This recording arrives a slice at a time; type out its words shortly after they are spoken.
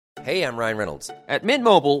Hey, I'm Ryan Reynolds. At Mint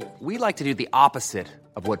Mobile, we like to do the opposite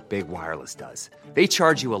of what Big Wireless does. They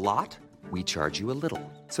charge you a lot, we charge you a little.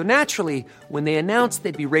 So naturally, when they announced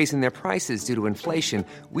they'd be raising their prices due to inflation,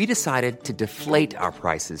 we decided to deflate our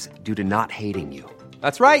prices due to not hating you.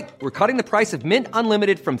 That's right. We're cutting the price of Mint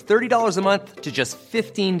Unlimited from $30 a month to just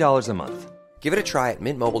 $15 a month. Give it a try at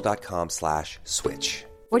mintmobile.com/switch.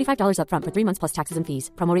 $45 up front for 3 months plus taxes and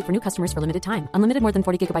fees. Promo rate for new customers for limited time. Unlimited more than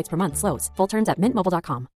 40 gigabytes per month. Slows full terms at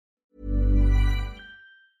mintmobile.com.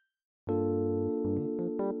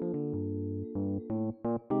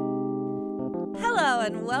 Hello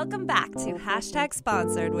and welcome back to Hashtag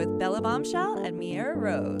Sponsored with Bella Bombshell and Mia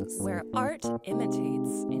Rose. Where art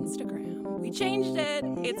imitates Instagram. We changed it.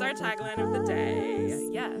 It's our tagline of the day.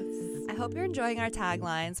 Yes. I hope you're enjoying our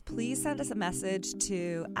taglines. Please send us a message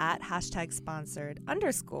to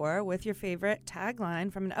 @#sponsored_ with your favorite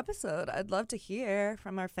tagline from an episode. I'd love to hear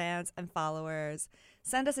from our fans and followers.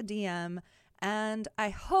 Send us a DM, and I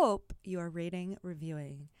hope you are rating,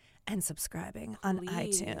 reviewing, and subscribing on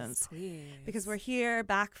iTunes. Please. Because we're here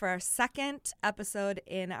back for our second episode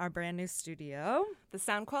in our brand new studio. The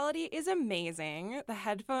sound quality is amazing. The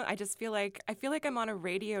headphone, I feel like I'm on a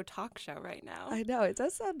radio talk show right now. I know, it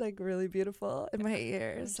does sound like really beautiful in my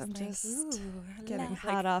ears. I'm just getting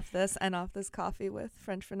hot off this and off this coffee with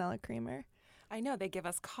French vanilla creamer. I know, they give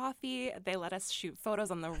us coffee. They let us shoot photos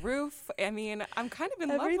on the roof. I mean, I'm kind of in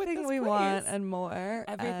love with this Everything we place. want and more.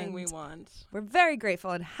 Everything we want. We're very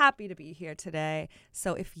grateful and happy to be here today.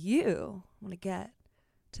 So if you want to get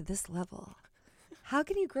to this level, how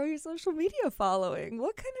can you grow your social media following?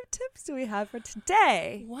 What kind of tips do we have for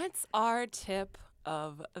today? What's our tip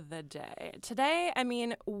of the day? Today, I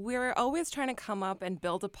mean, we're always trying to come up and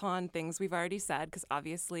build upon things we've already said because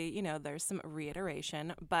obviously, you know, there's some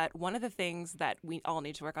reiteration. But one of the things that we all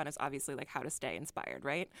need to work on is obviously like how to stay inspired,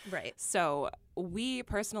 right? Right. So we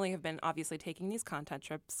personally have been obviously taking these content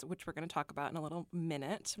trips, which we're going to talk about in a little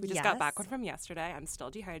minute. We just got back one from yesterday. I'm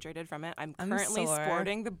still dehydrated from it. I'm currently sore.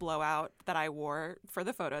 sporting the blowout that I wore for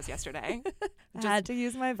the photos yesterday. I had to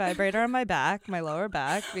use my vibrator on my back, my lower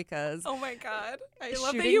back, because Oh my God. I love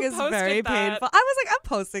that shooting you is posted very that. painful. I was like, I'm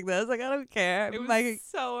posting this. Like, I don't care. It was My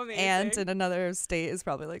so amazing. aunt in another state is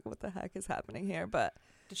probably like, what the heck is happening here? But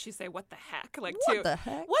Did she say what the heck? Like what the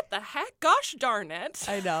heck? What the heck? Gosh darn it.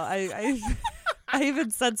 I know. I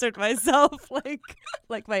even censored myself.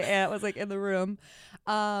 Like my aunt was like in the room.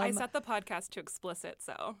 I set the podcast to explicit,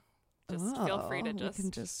 so just feel free to we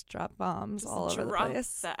can just drop bombs all over the drop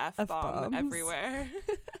place. the F-bomb everywhere.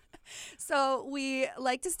 So we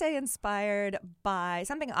like to stay inspired by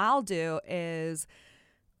something I'll do is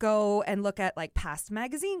go and look at like past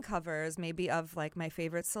magazine covers, maybe of like my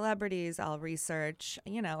favorite celebrities. I'll research,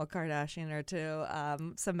 you know, a Kardashian or two,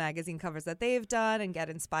 some magazine covers that they've done and get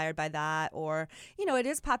inspired by that. Or, you know, it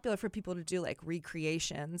is popular for people to do like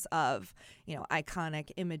recreations of, you know,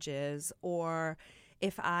 iconic images. Or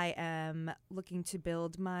if I am looking to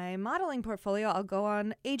build my modeling portfolio, I'll go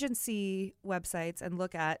on agency websites and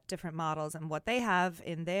look at different models and what they have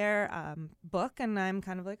in their book. And I'm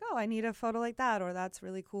kind of like, oh, I need a photo like that, or that's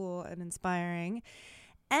really cool and inspiring.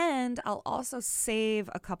 And I'll also save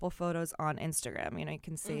a couple photos on Instagram. You know, you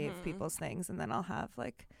can save people's things, and then I'll have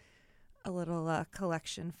like a little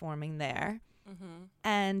collection forming there.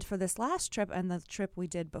 And for this last trip and the trip we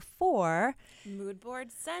did before, Mood board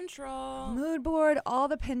central. mood board, all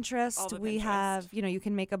the Pinterest. All the We Pinterest. have, you know, you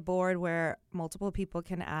can make a board where multiple people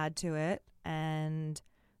can add to it. And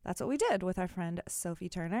that's what we did with our friend Sophie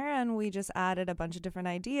Turner. And we just added a bunch of different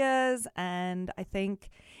ideas. And I think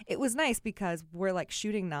it was nice because we're like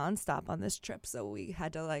shooting nonstop on this trip. So we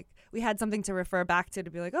had to we had something to refer back to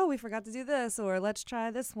be like, oh, we forgot to do this, or let's try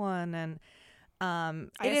this one. And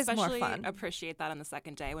it is more fun. I especially appreciate that on the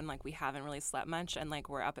second day when like we haven't really slept much and like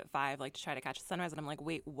we're up at 5 like to try to catch the sunrise, and I'm like,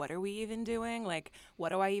 wait, what are we even doing? Like, what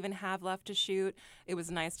do I even have left to shoot? It was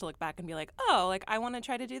nice to look back and be like, oh, like I want to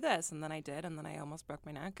try to do this, and then I did, and then I almost broke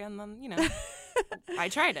my neck, and then, you know, I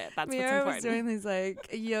tried it. That's what's Mira important. was doing these like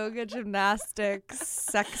yoga gymnastics,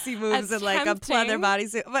 sexy moves in like a pleather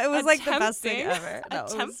bodysuit. But it was like the best thing ever. No, it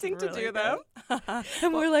was Attempting to really do good. them.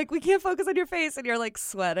 And we're like, we can't focus on your face, and you're like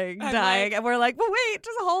sweating, dying, and we're like, well, wait,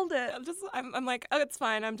 just hold it. I'm like, oh, it's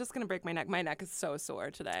fine. I'm just gonna break my neck. My neck is so sore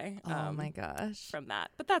today. Oh my gosh. From that,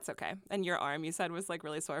 but that's okay. And your arm, you said, was like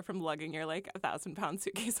really sore from lugging your like 1,000-pound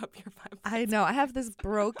suitcase up your 5. I know. I have this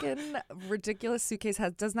broken, ridiculous suitcase.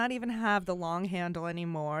 Does not even have the long handle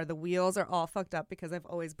anymore. The wheels are all fucked up because I've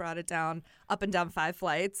always brought it down, up and down 5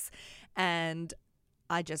 flights, and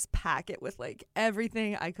I just pack it with like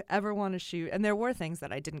everything I could ever want to shoot. And there were things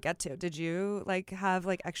that I didn't get to. Did you like have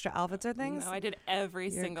like extra outfits or things? No, I did every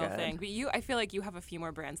You're single good. thing. But I feel like you have a few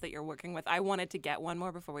more brands that you're working with. I wanted to get one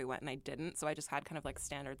more before we went, and I didn't. So I just had kind of like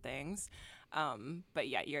standard things. But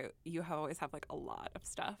yeah, you always have like a lot of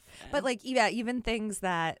stuff. But like, yeah, even things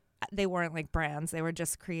that they weren't like brands, they were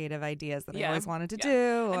just creative ideas that I always wanted to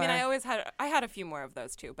do. I mean, or- I had a few more of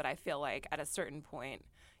those too, but I feel like at a certain point,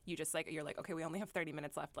 you're like, okay, we only have 30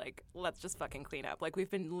 minutes left. Like, let's just fucking clean up. Like, we've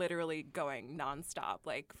been literally going nonstop,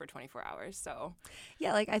 like, for 24 hours. So,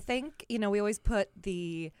 Yeah, like I think, we always put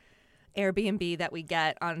the Airbnb that we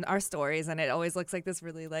get on our stories, and it always looks like this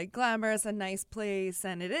really like glamorous and nice place,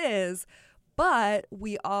 and it is. But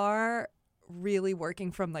we are really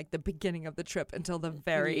working from like the beginning of the trip until the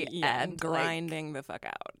very end, grinding the fuck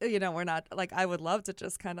out. We're not like, I would love to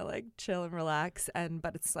just kind of like chill and relax,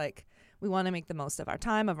 but it's like we want to make the most of our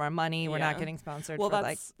time, of our money. We're not getting sponsored for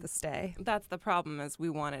like the stay. That's the problem. Is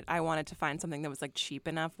I wanted to find something that was like cheap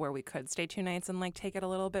enough where we could stay 2 nights and like take it a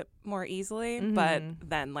little bit more easily. But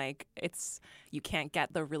then like you can't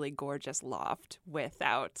get the really gorgeous loft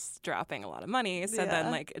without dropping a lot of money. So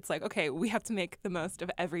then like it's like, okay, we have to make the most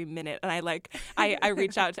of every minute. And I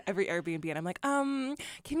reach out to every Airbnb and I'm like, can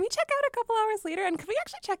we check out a couple hours later? And could we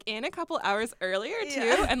actually check in a couple hours earlier too?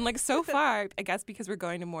 Yeah. And like so far, I guess because we're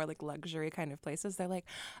going to more like luxury kind of places, they're like,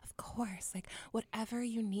 of course, like whatever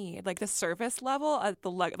you need, like the service level at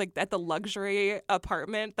the luxury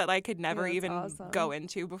apartment that I could never even go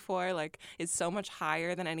into before, like is so much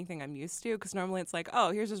higher than anything I'm used to. Because normally it's like,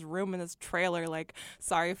 oh, here's this room in this trailer, like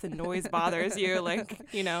sorry if the noise bothers you, like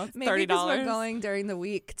Maybe $30. because we're going during the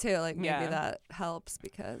week too, like maybe that helps,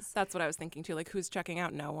 because that's what I was thinking too. Like who's checking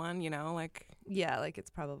out? No one, like. Yeah, like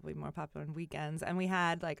it's probably more popular on weekends. And we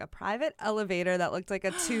had like a private elevator that looked like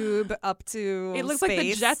a tube up to It looked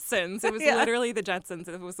space. like the Jetsons. It was literally the Jetsons.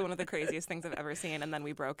 It was one of the craziest things I've ever seen. And then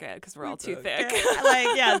we broke it because we're all too thick.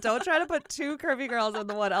 Like, yeah, don't try to put 2 curvy girls in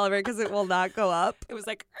the one elevator because it will not go up. It was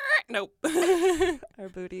like, nope. Our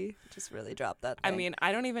booty just really dropped that thing. I mean,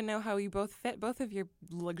 I don't even know how you both fit both of your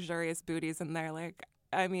luxurious booties in there. Like,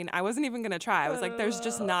 I mean, I wasn't even going to try. I was like, there's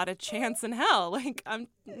just not a chance in hell. Like,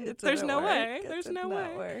 there's no way. There's no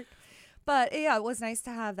way. But yeah, it was nice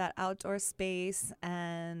to have that outdoor space.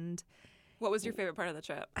 And what was your favorite part of the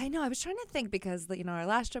trip? I know, I was trying to think because, our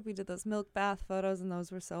last trip we did those milk bath photos and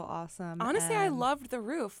those were so awesome. Honestly, I loved the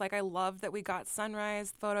roof. Like, I loved that we got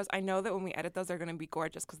sunrise photos. I know that when we edit those, they're going to be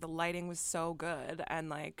gorgeous because the lighting was so good. And,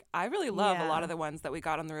 like, I really love a lot of the ones that we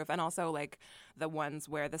got on the roof. And also, like, the ones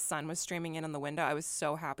where the sun was streaming in on the window. I was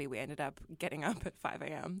so happy we ended up getting up at 5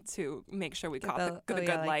 a.m. to make sure we caught the good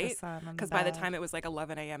light. Because by the time it was, like,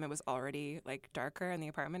 11 a.m., it was already, like, darker in the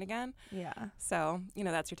apartment again. Yeah. So,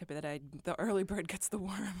 that's your tip of the day. The early bird gets the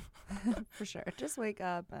worm. For sure. Just wake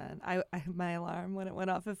up. And I my alarm, when it went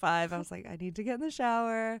off at 5, I was like, I need to get in the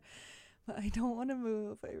shower. But I don't want to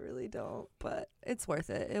move. I really don't. But it's worth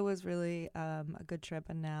it. It was really a good trip.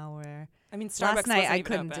 And now Starbucks last night I wasn't even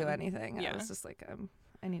couldn't open. do anything. Yeah. I was just like,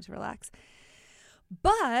 I need to relax.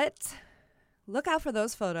 But look out for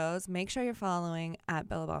those photos. Make sure you're following at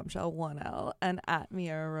Bella Bombshell 1L and at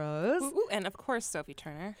Mia Rose. Ooh, and of course Sophie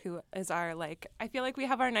Turner, who is our I feel like we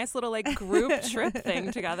have our nice little group trip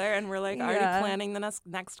thing together, and we're already planning the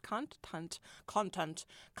next content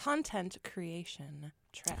creation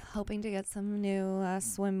trip. Hoping to get some new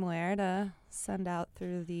swimwear to send out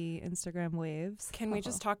through the Instagram waves. Can we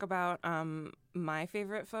just talk about my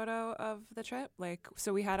favorite photo of the trip?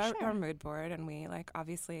 So we had our mood board, and we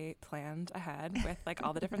obviously planned ahead with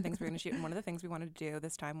all the different things we were going to shoot. And one of the things we wanted to do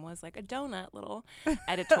this time was a donut little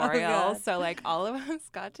editorial. So all of us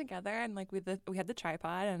got together, and we had the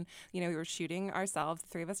tripod, and we were shooting ourselves, the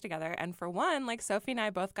 3 of us together. And for one, Sophie and I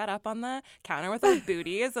both got up on the counter with our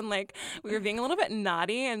booties, and we were being a little bit naughty.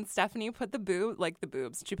 And Stephanie put the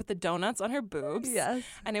boobs. She put the donuts on her boobs. Yes.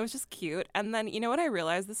 And it was just cute. And then, what I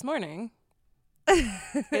realized this morning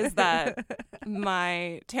is that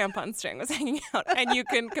my tampon string was hanging out, and you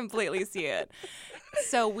can completely see it.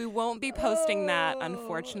 So we won't be posting that,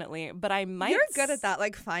 unfortunately, but I might. You're good at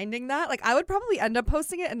that, finding that. I would probably end up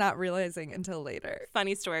posting it and not realizing until later.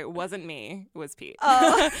 Funny story, it wasn't me, it was Pete.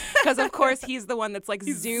 Oh. Because of course he's the one that's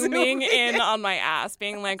zooming in on my ass,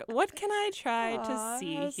 being like, what can I try to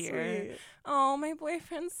see here? Sweet. Oh, my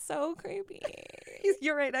boyfriend's so creepy.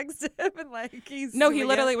 You're right next to him, and he's. No, he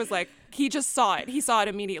literally was he just saw it. He saw it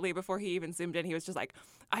immediately before he even zoomed in. He was just like,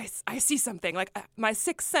 I see something. My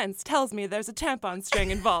sixth sense tells me there's a tampon string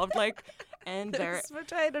involved. And There's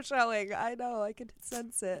vagina showing. I know. I can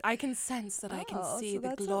sense it. I can sense that I can see so the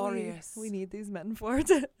that's glorious. what we need these men for,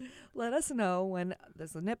 to let us know when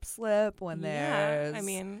there's a nip slip, when there's, I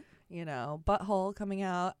mean, butthole coming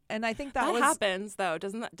out. And I think that happens though.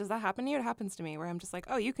 Does that happen to you? It happens to me where I'm just like,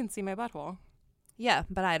 oh, you can see my butthole. Yeah,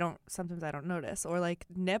 but sometimes I don't notice. Or like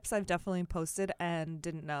nips I've definitely posted and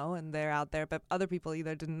didn't know, and they're out there, but other people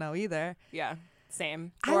either didn't know either. Yeah.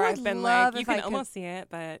 Same. I Or would I've been love like, you if I can could- almost see it,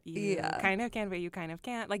 but you kind of can, but you kind of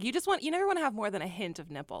can't. Like, you never want to have more than a hint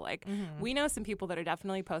of nipple. Like, we know some people that are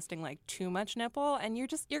definitely posting like too much nipple, and you're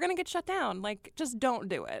going to get shut down. Like, just don't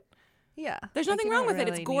do it. Yeah. There's Like, nothing you wrong don't with it. really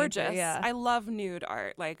It's need to, gorgeous. yeah. I love nude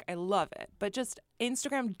art. Like, I love it. But just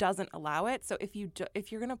Instagram doesn't allow it. So if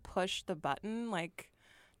you're going to push the button, like,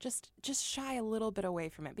 just shy a little bit away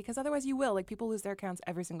from it, because otherwise you will. Like, people lose their accounts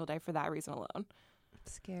every single day for that reason alone.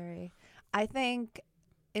 Scary. I think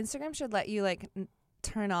Instagram should let you like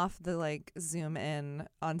turn off the like zoom in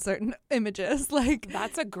on certain images. Like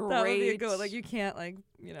That's a great. that would be good. Like you can't like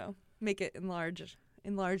make it enlarge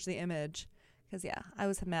the image. Because I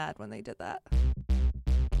was mad when they did that.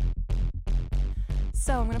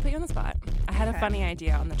 So I'm going to put you on the spot. I had a Okay. funny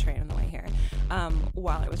idea on the train on the way here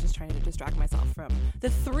while I was just trying to distract myself from the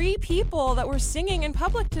 3 people that were singing in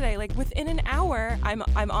public today. Like within an hour, I'm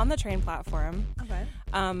on the train platform. Okay.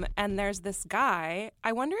 And there's this guy.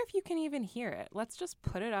 I wonder if you can even hear it. Let's just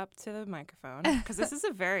put it up to the microphone because this is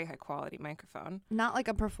a very high quality microphone. Not like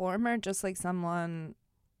a performer, just like someone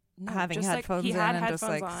No, having just, like, headphones he in had and just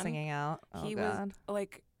headphones like on. singing out. Oh He God. was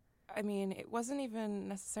like, I mean, it wasn't even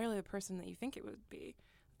necessarily the person that you think it would be.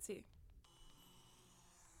 Let's see.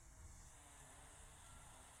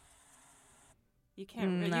 You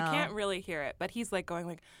can't really hear it, but he's like going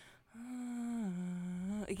like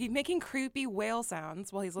he's making creepy whale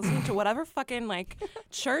sounds while he's listening to whatever fucking like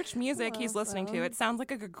church music he's listening to. It sounds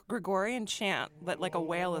like a Gregorian chant that like a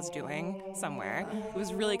whale is doing somewhere. It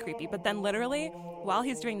was really creepy. But then literally while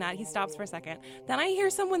he's doing that, he stops for a second. Then I hear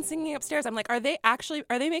someone singing upstairs. I'm like, are they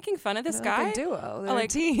making fun of this They're guy? like a duo. They're like a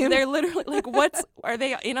team. They're literally like, are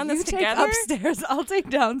they in on this you together? take upstairs. I'll take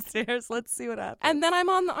downstairs. Let's see what happens. And then I'm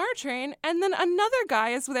on the R train, and then another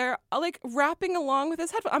guy is there, like, rapping along with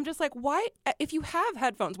his headphones. I'm just like, why? If you have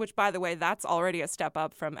headphones, which, by the way, that's already a step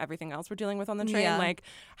up from everything else we're dealing with on the train. Yeah. Like,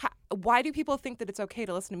 why do people think that it's okay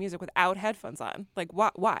to listen to music without headphones on? Like,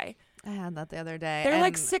 why? I had that the other day. They're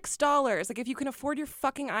like and $6. Like, if you can afford your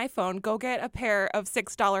fucking iPhone, go get a pair of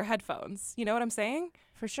 $6 headphones. You know what I'm saying?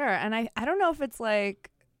 For sure. And I don't know if it's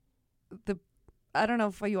like I don't know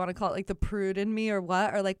if you want to call it like the prude in me or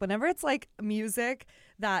what, or like whenever it's like music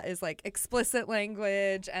that is like explicit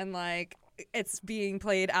language and like it's being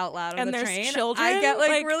played out loud on And the there's train, children, I get like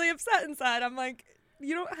like- really upset inside. I'm like,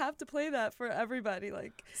 you don't have to play that for everybody.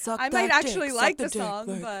 Like, Suck I that might dick, actually suck like the the dick, song,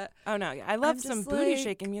 like- but Oh, no. Yeah. I love I'm some just booty like,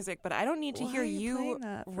 shaking music, but I don't need to why hear are you you playing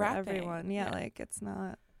that for rapping. everyone? Yeah, like it's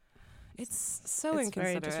not. It's so It's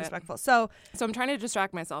very inconsiderate. disrespectful. So So I'm trying to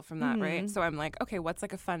distract myself from that, right? Mm-hmm. So I'm like, okay, what's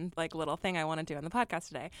like a fun like little thing I want to do on the podcast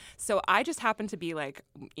today? So I just happened to be like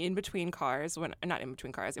in between cars in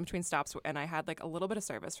between stops, and I had like a little bit of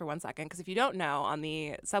service for 1 second, because if you don't know, on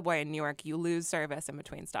the subway in New York, you lose service in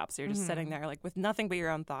between stops. So you're just sitting there like with nothing but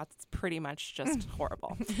your own thoughts. It's pretty much just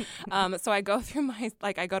horrible. So I go through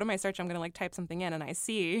I go to my search. I'm gonna like type something in, and I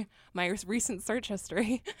see my recent search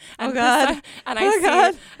history. And God.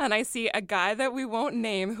 and I see a guy that we won't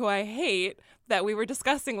name, who I hate, that we were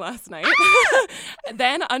discussing last night.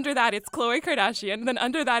 Then under that, it's Khloe Kardashian. Then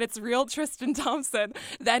under that, it's real Tristan Thompson.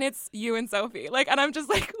 Then it's you and Sophie. Like, and I'm just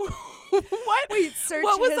like, what? Wait, search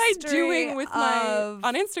what was I history doing with my of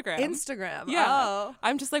on Instagram? Instagram. Yeah. Oh.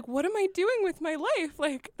 I'm just like, what am I doing with my life?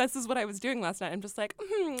 Like, this is what I was doing last night. I'm just like,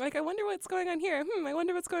 like, I wonder what's going on here. I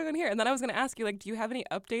wonder what's going on here. And then I was going to ask you, like, do you have any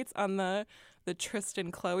updates on the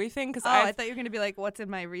Tristan Khloe thing? Because I thought you were gonna be like, what's in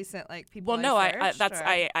my recent like people. well, no, I searched, or-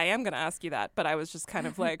 I am going to ask you that, but I was just kind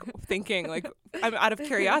of like thinking, like, I'm out of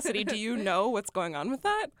curiosity. Do you know what's going on with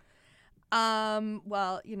that?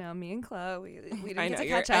 Well, me and Chloe, we didn't I get know to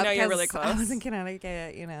you're- catch I up. know you're really 'cause I was close. in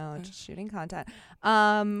Connecticut, just shooting content.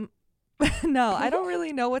 No, I don't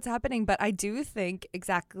really know what's happening, but I do think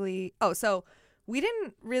exactly. Oh, so we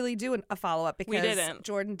didn't really do a follow up because didn't.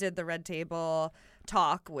 Jordan did the Red Table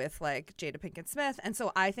talk with like Jada Pinkett Smith, and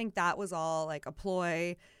so I think that was all like a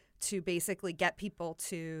ploy to basically get people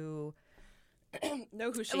to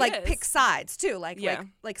Know who she like is. pick sides too. Yeah.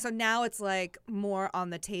 Like so now it's like more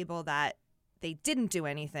on the table that they didn't do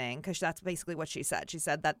anything, because that's basically what she said. She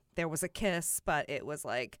said that there was a kiss, but it was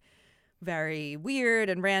like very weird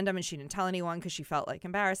and random, and she didn't tell anyone because she felt like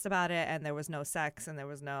embarrassed about it, and there was no sex and there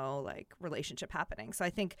was no like relationship happening. So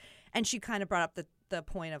I think, and she kind of brought up the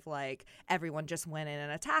point of like everyone just went in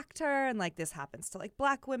and attacked her, and like this happens to like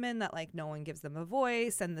black women, that like no one gives them a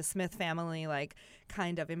voice, and the Smith family like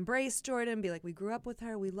kind of embraced Jordan, be like, we grew up with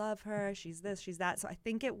her, we love her, she's this, she's that. So I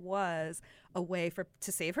think it was a way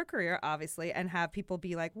to save her career, obviously, and have people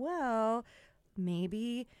be like, well,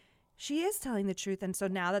 maybe she is telling the truth. And so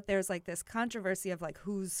now that there's like this controversy of like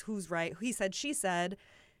who's right, he said, she said,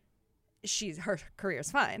 her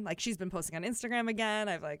career's fine. Like she's been posting on Instagram again.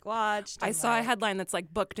 I've like watched. I saw a headline that's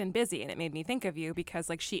like booked and busy, and it made me think of you because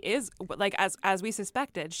like she is like as we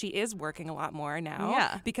suspected, she is working a lot more now.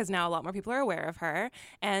 Yeah. Because now a lot more people are aware of her,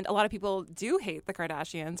 and a lot of people do hate the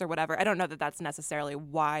Kardashians or whatever. I don't know that that's necessarily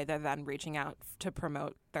why they're then reaching out to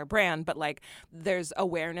promote their brand, but like there's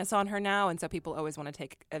awareness on her now, and so people always want to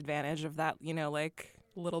take advantage of that. You know, like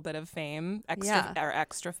little bit of fame,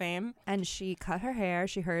 extra fame. And she cut her hair.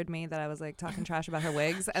 She heard me that I was like talking trash about her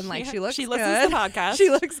wigs, and like she looks she good. listens to the podcast. She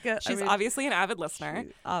looks good. She's obviously an avid listener.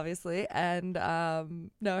 Obviously. And no,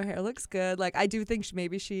 her hair looks good. Like I do think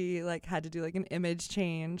maybe she like had to do like an image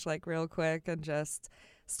change like real quick and just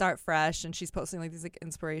start fresh, and she's posting like these like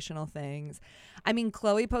inspirational things. I mean,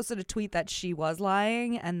 Khloe posted a tweet that she was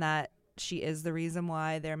lying and that she is the reason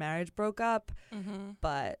why their marriage broke up. Mm-hmm.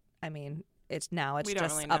 But I mean, it's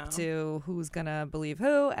just really up to who's gonna believe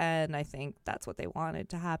who, and I think that's what they wanted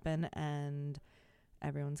to happen, and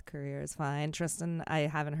everyone's career is fine. Tristan, I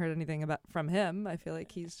haven't heard anything from him. I feel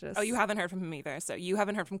like he's just... Oh, you haven't heard from him either. So you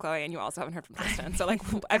haven't heard from Khloe, and you also haven't heard from Tristan. So like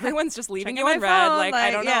everyone's just leaving you on red. Like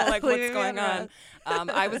I don't know like what's going on.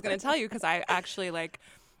 I was gonna tell you because I actually like...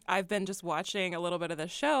 I've been just watching a little bit of the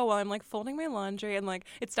show while I'm like folding my laundry, and like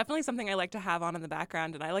it's definitely something I like to have on in the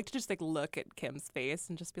background, and I like to just like look at Kim's face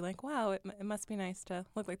and just be like, wow, it must be nice to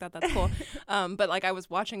look like that. That's cool. But like I was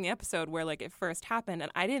watching the episode where like it first happened,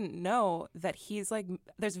 and I didn't know that he's like,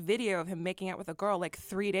 there's video of him making out with a girl like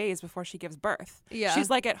 3 days before she gives birth. Yeah, she's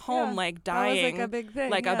like at home like dying, that was, like, a big thing,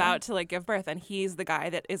 like about to like give birth, and he's the guy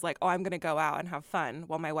that is like, oh, I'm gonna go out and have fun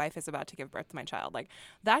while my wife is about to give birth to my child. Like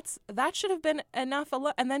that should have been enough.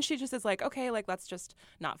 And then she just is like, okay, like let's just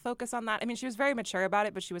not focus on that. I mean, she was very mature about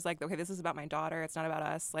it, but she was like, okay, this is about my daughter. It's not about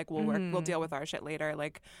us. Like we'll deal with our shit later.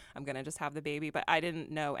 Like I'm gonna just have the baby. But I didn't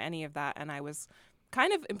know any of that, and I was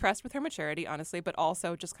kind of impressed with her maturity, honestly, but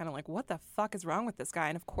also just kind of like, what the fuck is wrong with this guy?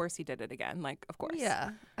 And of course he did it again. Like, of course.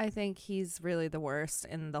 Yeah, I think he's really the worst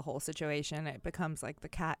in the whole situation. It becomes like the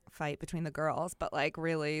cat fight between the girls, but like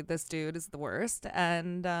really this dude is the worst.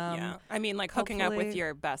 And yeah, I mean, like hooking up with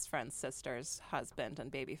your best friend's sister's husband and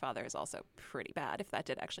baby father is also pretty bad if that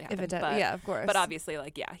did actually happen. If it did, but, yeah, of course. But obviously,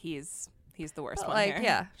 like, yeah, he's the worst one like, here.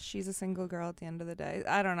 Yeah, she's a single girl at the end of the day.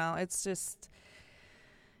 I don't know. It's just...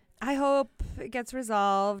 I hope it gets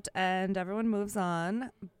resolved and everyone moves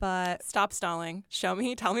on, but... Stop stalling. Show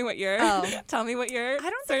me. Tell me what your tell me what your I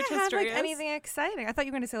don't search think I had like is. anything exciting. I thought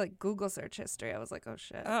you were going to say like Google search history. I was like, oh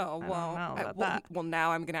shit. Oh, well. I don't know about that. Well,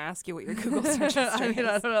 now I'm going to ask you what your Google search history I mean, is.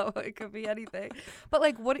 I don't know. It could be anything. But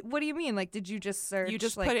like, what do you mean? Like, did you just search you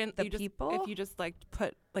just like, put in, the people? If you just like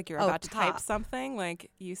put, like you're about to type something,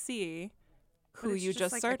 like you see... who you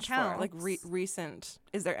just like searched accounts. for, like recent.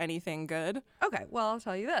 Is there anything good? Okay, well, I'll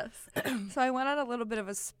tell you this. So I went on a little bit of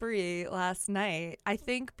a spree last night, I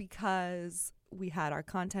think because we had our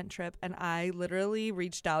content trip, and I literally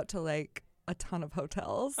reached out to like a ton of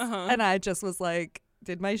hotels, and I just was like,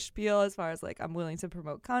 did my spiel as far as like I'm willing to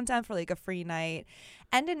promote content for like a free night.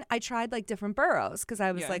 And then I tried like different boroughs because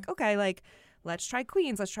I was like, okay, like let's try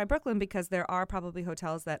Queens, let's try Brooklyn, because there are probably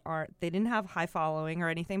hotels that they didn't have high following or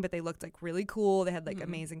anything, but they looked like really cool. They had like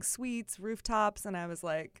amazing suites, rooftops, and I was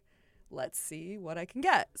like, let's see what I can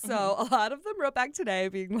get. So a lot of them wrote back today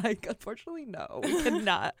being like, unfortunately, no, we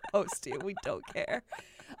cannot host you. We don't care.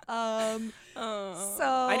 So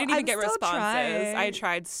I didn't even get responses. Trying. I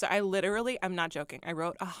tried. So I literally, I'm not joking. I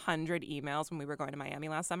wrote 100 emails when we were going to Miami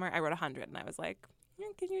last summer. I wrote 100, and I was like,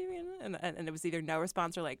 can you? And it was either no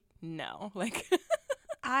response or like no. Like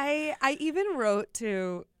I even wrote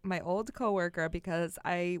to my old coworker because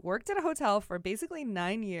I worked at a hotel for basically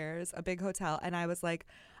 9 years, a big hotel, and I was like,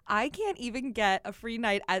 I can't even get a free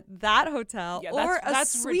night at that hotel or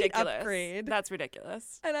that's suite ridiculous. Upgrade. That's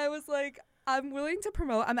ridiculous. And I was like, I'm willing to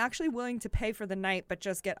promote. I'm actually willing to pay for the night, but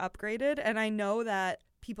just get upgraded. And I know that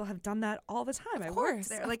people have done that all the time. I course, worked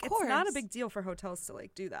there. of Like, it's not a course. big deal for hotels to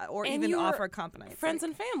like do that or And even your offer a comp night. friends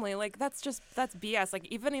and family, like that's BS. Like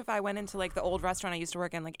even if I went into like the old restaurant I used to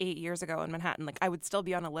work in like 8 years ago in Manhattan, like I would still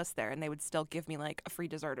be on a list there, and they would still give me like a free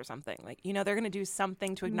dessert or something. Like they're gonna do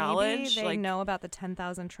something to acknowledge. Maybe they like know about the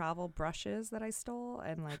 10,000 travel brushes that I stole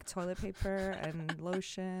and like toilet paper and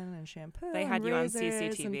lotion and shampoo. They and had you on razors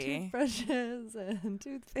and CCTV. toothbrushes and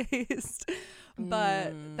toothpaste.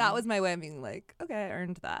 But that was my way of being like, okay, I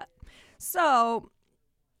earned that. So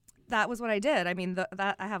that was what I did. I mean,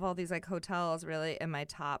 that I have all these like hotels really in my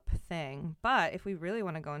top thing. But if we really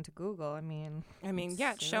want to go into Google, I mean,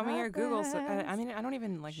 yeah. Show me your Google. So, I mean, I don't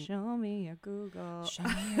even like. show me your Google. Show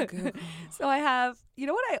me your Google. So I have, you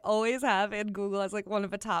know what I always have in Google as like one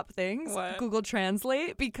of the top things? What? Google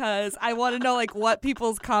Translate, because I want to know like what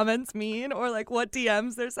people's comments mean or like what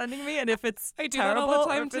DMs they're sending me and if it's I do terrible that all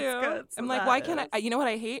the or time if it's too. good. So I'm like, that why can't is- I? You know what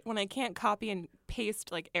I hate? When I can't copy and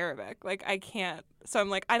paste like Arabic. Like I can't. So I'm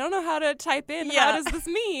like, I don't know how to type in. Yeah. How does this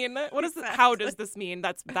mean? What is How does this mean?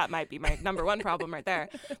 That might be my number one problem right there,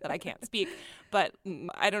 that I can't speak. But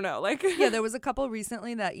I don't know. Like Yeah, there was a couple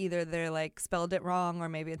recently that either they're like spelled it wrong or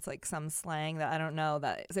maybe it's like some slang that I don't know,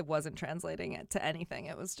 that it wasn't translating it to anything.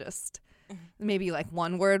 It was just maybe like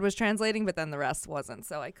one word was translating, but then the rest wasn't.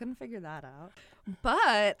 So I couldn't figure that out.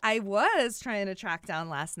 But I was trying to track down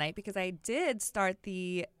last night because I did start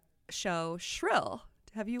the show Shrill.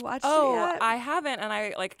 Have you watched it yet? I haven't, and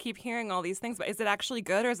I like keep hearing all these things. But is it actually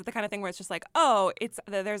good, or is it the kind of thing where it's just like, oh,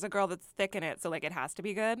 there's a girl that's thick in it, so like it has to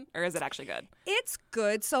be good, or is it actually good? It's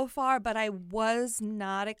good so far, but I was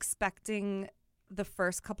not expecting the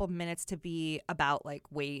first couple minutes to be about like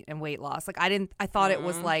weight and weight loss. Like I thought it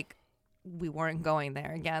was like we weren't going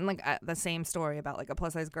there again. Like the same story about like a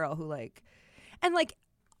plus size girl who like, and like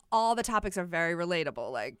all the topics are very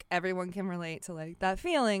relatable. Like everyone can relate to like that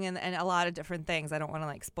feeling and a lot of different things. I don't want to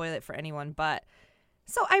like spoil it for anyone, but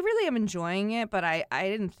so I really am enjoying it, but I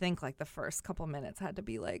didn't think like the first couple minutes had to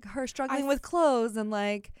be like her struggling with clothes and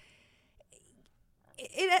like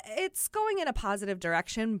it's going in a positive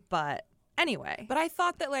direction, but anyway. But I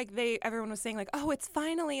thought that like everyone was saying like, oh, it's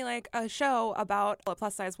finally like a show about a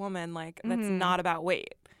plus size woman, like that's not about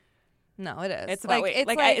weight. No, it is. It's about like, weight. It's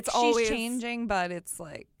Like, like it's she's always- changing, but it's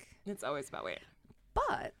like. It's always about weight.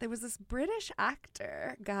 But there was this British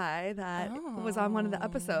actor guy that was on one of the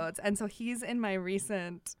episodes. And so he's in my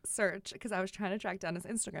recent search because I was trying to track down his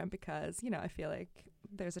Instagram because, you know, I feel like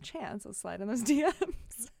there's a chance I'll slide in those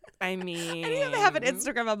DMs. I mean, And even they have an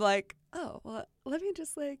Instagram, I'm like, oh, well, let me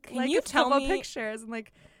just like you a tell couple me- pictures and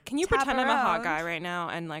like can you tap pretend I'm a hot around. guy right now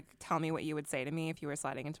and like tell me what you would say to me if you were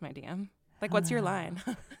sliding into my DM? Like, what's your line?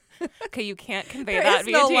 Okay, you can't convey There that is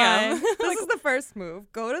via no DM. line. This is the first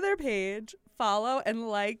move. Go to their page, follow, and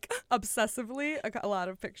like obsessively a lot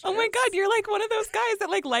of pictures. Oh my God, you're like one of those guys that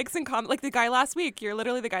like likes and comments. Like the guy last week, you're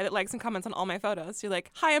literally the guy that likes and comments on all my photos. You're like,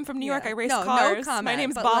 hi, I'm from New York. I race no, cars. No comment, my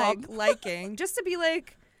name's but, Bob. Like, liking, just to be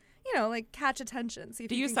like, you know, like catch attention. See if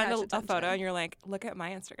Do you can send catch a attention. photo and you're like, look at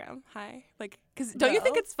my Instagram? Hi. Like, because don't you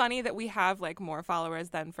think No. it's funny that we have like more followers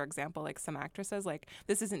than, for example, like some actresses? Like,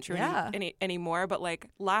 this isn't true Yeah. anymore, but like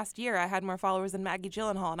last year I had more followers than Maggie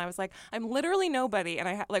Gyllenhaal, and I was like, I'm literally nobody, and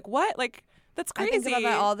I like what? Like, that's crazy. I think about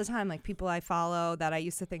that all the time. Like people I follow that I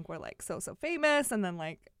used to think were like so famous, and then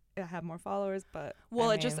like I have more followers. But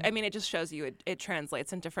Well, it just shows you it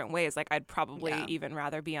translates in different ways. Like, I'd probably Yeah. even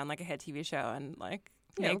rather be on like a hit TV show and like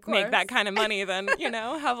Yeah, of make that course. kind of money than, you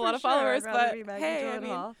know, have a lot For of sure, followers. I'd rather But be Maggie hey, I mean,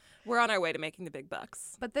 Gyllenhaal. we're on our way to making the big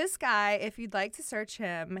bucks. But this guy, if you'd like to search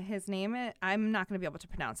him, his name, I'm not going to be able to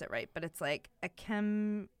pronounce it right, but it's like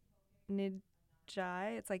Akem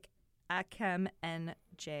Nijai. It's like Akem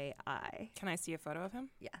Nji. Can I see a photo of him?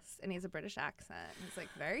 Yes, and he has a British accent. He's like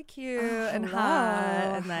very cute and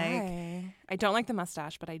hot, and like Hi. I don't like the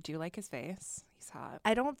mustache, but I do like his face. He's hot.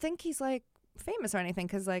 I don't think he's like famous or anything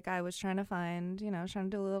because like I was trying to find, you know, I was trying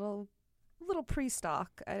to do a little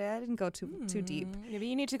pre-stalk. I didn't go too deep. Maybe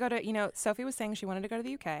you need to go to, you know, Sophie was saying she wanted to go to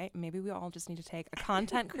the UK. Maybe we all just need to take a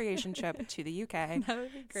content creation trip to the UK. That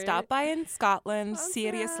would be great. Stop by in Scotland, Sounds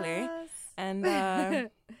seriously, nice. and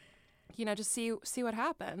you know, just see what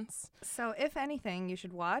happens. So if anything, you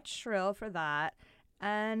should watch Shrill for that.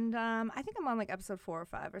 And I think I'm on like episode 4 or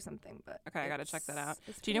 5 or something. But Okay, I gotta check that out.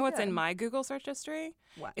 it's Do you know pretty what's in good. my Google search history?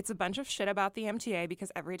 What? It's a bunch of shit about the MTA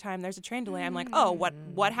because every time there's a train delay, I'm like, oh,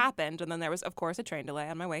 what happened? And then there was, of course, a train delay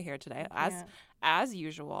on my way here today, as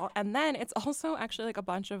usual. And then it's also actually like a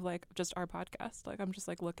bunch of like just our podcast. Like I'm just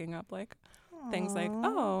like looking up like things like,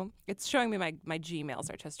 oh, it's showing me my Gmail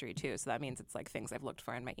search history too. So that means it's like things I've looked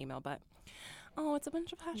for in my email. But oh, it's a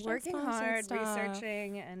bunch of hashtag Working sponsored hard, stuff.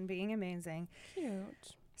 researching, and being amazing.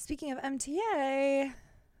 Cute. Speaking of MTA,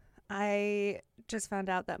 I just found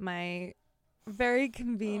out that my very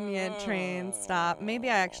convenient train stop. Maybe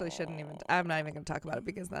I actually shouldn't even. I'm not even going to talk about it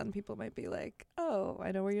because then people might be like, "Oh,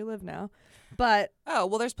 I know where you live now." But Oh,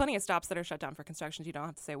 well, there's plenty of stops that are shut down for construction. You don't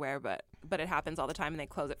have to say where, but it happens all the time, and they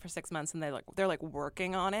close it for 6 months, and they're like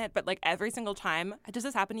working on it. But like every single time, does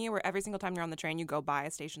this happen to you? Where every single time you're on the train, you go by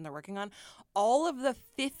a station they're working on, all of the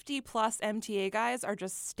 50 plus MTA guys are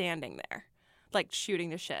just standing there, like shooting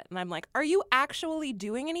the shit. And I'm like, are you actually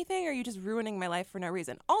doing anything, or are you just ruining my life for no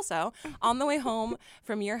reason? Also, on the way home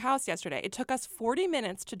from your house yesterday, it took us 40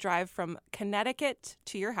 minutes to drive from Connecticut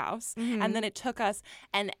to your house. And then it took us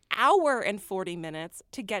an hour and 40 minutes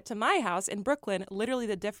to get to my house in Brooklyn. Literally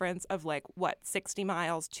the difference of 60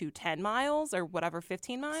 miles to 10 miles or whatever,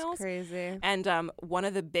 15 miles. it's crazy. And one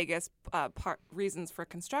of the biggest reasons for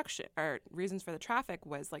construction or reasons for the traffic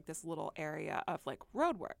was like this little area of like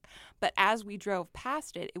road work. But as we drove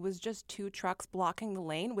past it, it was just 2 trucks blocking the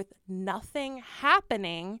lane with nothing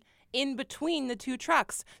happening in between the 2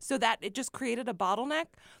 trucks, so that it just created a bottleneck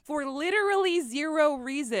for literally zero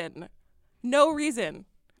reason. No reason.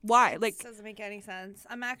 Why? This doesn't make any sense.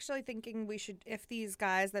 I'm actually thinking we should, if these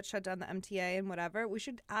guys that shut down the MTA and whatever, we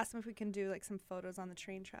should ask them if we can do like some photos on the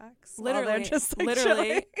train tracks. while they're Literally, just like, literally,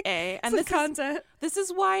 showing and some this content. This is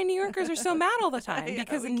why New Yorkers are so mad all the time Yeah,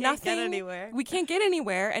 because we can't nothing. get anywhere. We can't get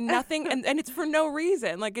anywhere, and nothing, and it's for no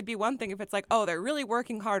reason. Like it'd be one thing if it's like, oh, they're really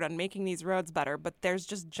working hard on making these roads better, but there's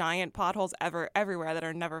just giant potholes everywhere that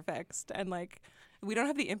are never fixed, and like. We don't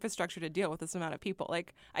have the infrastructure to deal with this amount of people.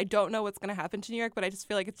 Like, I don't know what's going to happen to New York, but I just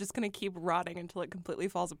feel like it's just going to keep rotting until it completely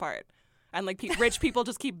falls apart. And, like, rich people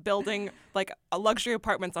just keep building, like, luxury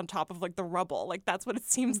apartments on top of, like, the rubble. Like, that's what it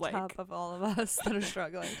seems On like. top of all of us that are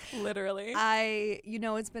struggling. Literally.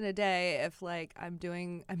 It's been a day if like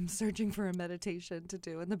I'm searching for a meditation to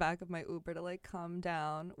do in the back of my Uber to like calm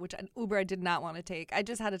down, which an Uber I did not want to take. I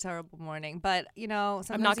just had a terrible morning, but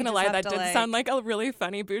sometimes I'm not going to lie, that did sound like a really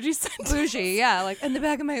funny bougie sentence. bougie, yeah, like in the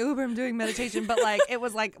back of my Uber I'm doing meditation, but like it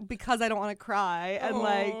was like because I don't want to cry and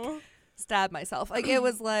like stab myself. Like it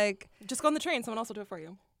was like Just go on the train. Someone else will do it for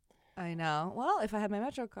you. I know. Well, if I had my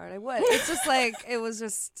Metro card, I would. It's just like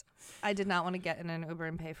I did not want to get in an Uber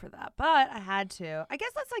and pay for that, but I had to. I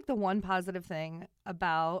guess that's like the one positive thing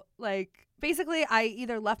about like basically I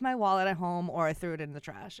either left my wallet at home or I threw it in the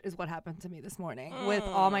trash is what happened to me this morning with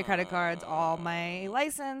all my credit cards, all my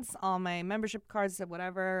license, all my membership cards,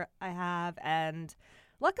 whatever I have, and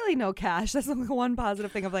luckily no cash. That's the one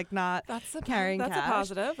positive thing of like not carrying cash. That's a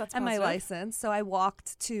positive. That's and my positive. license. So I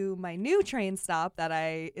walked to my new train stop that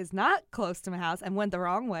is not close to my house and went the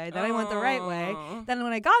wrong way. Then I went the right way. Then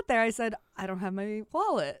when I got there, I said, I don't have my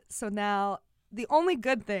wallet. So now the only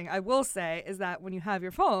good thing I will say is that when you have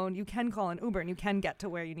your phone, you can call an Uber and you can get to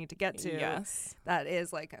where you need to get to. Yes. That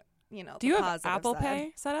is like, Do you have Apple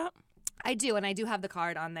Pay set up? I do, and I do have the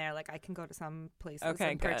card on there. Like I can go to some places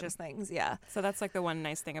and purchase things. Yeah. So that's like the one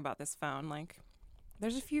nice thing about this phone. Like,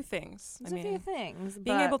 there's a few things. There's a few things.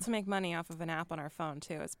 Being able to make money off of an app on our phone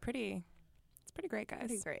too is pretty great, guys.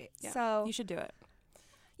 Pretty great. Yeah. So you should do it.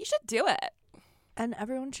 You should do it. And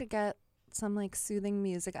everyone should get some like soothing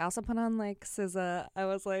music. I also put on like SZA. I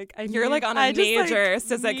was like, you're like on a major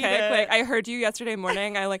SZA kick. it. Like I heard you yesterday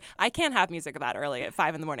morning. I can't have music that early at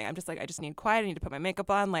 5 a.m. I'm just like, I just need quiet. I need to put my makeup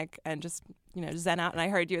on, like, and just zen out. And I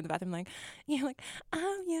heard you in the bathroom, like, you're like,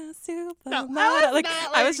 I'm your supermodel. No,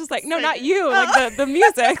 I was just like, no, not you. Like the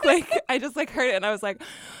music. Like I just like heard it, and I was like,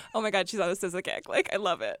 oh my god, she's on a SZA kick. Like I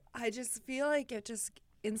love it. I just feel like it just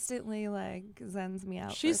instantly like zens me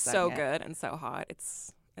out. She's for a so second. good and so hot.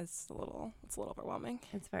 It's a little overwhelming.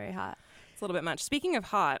 It's very hot. It's a little bit much. Speaking of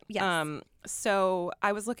hot, Yes. So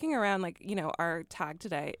I was looking around, like, our tag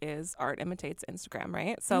today is Art Imitates Instagram,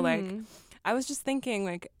 right? So like I was just thinking,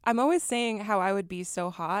 like, I'm always saying how I would be so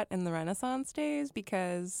hot in the Renaissance days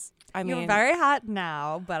because You're very hot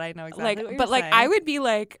now, but I know exactly what you're saying. I would be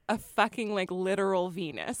like a fucking like literal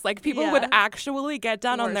Venus. Like people would actually get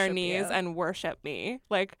down on their Worship knees you. and worship me.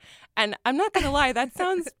 Like, and I'm not gonna lie, that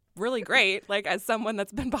sounds really great. Like as someone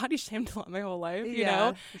that's been body shamed a lot my whole life, you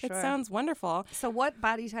know, for it sure. sounds wonderful. So what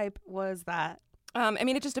body type was that? I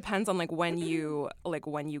mean, it just depends on like when you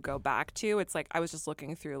go back to. It's like I was just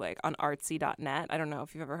looking through like on artsy.net. I don't know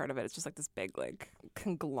if you've ever heard of it. It's just like this big like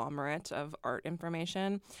conglomerate of art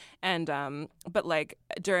information. And but like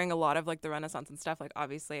during a lot of like the Renaissance and stuff, like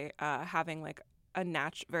obviously having like a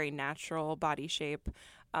very natural body shape,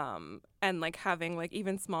 and like having like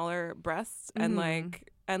even smaller breasts and like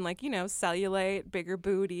and like, you know, cellulite, bigger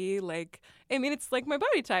booty, like, I mean, it's like my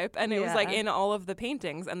body type, and it was like in all of the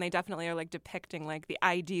paintings, and they definitely are like depicting like the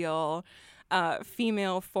ideal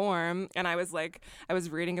female form. And I was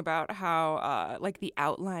reading about how like the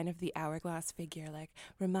outline of the hourglass figure like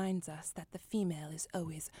reminds us that the female is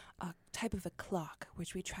always a type of a clock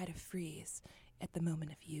which we try to freeze at the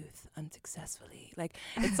moment of youth unsuccessfully. Like,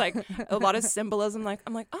 it's like a lot of symbolism. Like,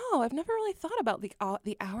 I'm like, oh, I've never really thought about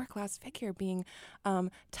the hourglass figure being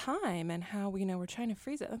time and how we're trying to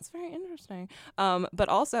freeze it. That's very interesting. But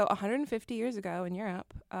also 150 years ago in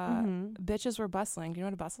Europe, bitches were bustling. Do you know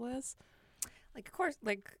what a bustle is? Like, of course,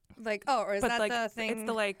 like, oh, or is that like, the thing? It's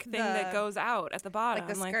the like thing that goes out at the bottom,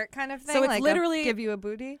 like the skirt kind of thing. So it's like literally give you a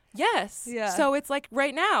booty. Yes. Yeah. So it's like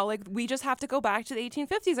right now, like we just have to go back to the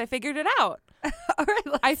 1850s. I figured it out. All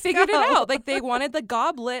right, I figured go. it out. Like they wanted the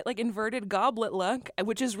goblet, like inverted goblet look,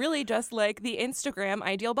 which is really just like the Instagram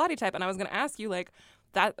ideal body type. And I was gonna ask you like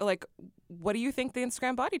that, like, what do you think the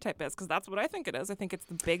Instagram body type is? Because that's what I think it is. I think it's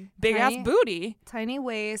the big ass booty, tiny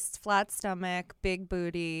waist, flat stomach, big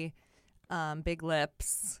booty. Big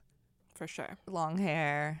lips, for sure. Long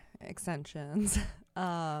hair, extensions.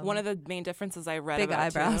 One of the main differences I read big about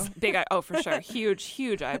eyebrows. Too, oh, for sure,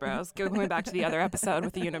 huge eyebrows. Going back to the other episode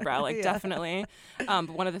with the unibrow, like definitely. But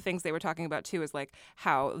one of the things they were talking about too is like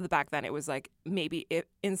how back then it was like maybe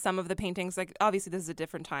in some of the paintings, like obviously this is a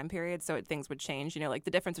different time period, so things would change. You know, like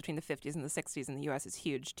the difference between the 50s and the 60s in the U.S. is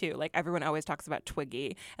huge too. Like everyone always talks about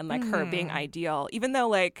Twiggy and like her being ideal, even though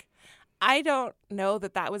like. I don't know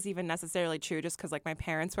that was even necessarily true just because, like, my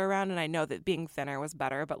parents were around and I know that being thinner was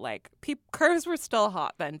better. But, like, curves were still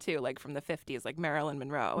hot then, too, like, from the 50s, like Marilyn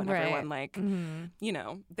Monroe and everyone, like, you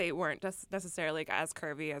know, they weren't just necessarily like, as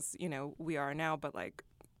curvy as, you know, we are now. But, like,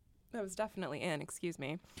 that was definitely excuse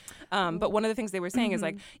me. But one of the things they were saying is,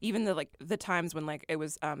 like, even the times when, like, it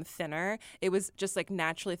was thinner, it was just, like,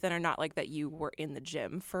 naturally thinner, not like that you were in the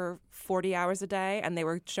gym for 40 hours a day. And they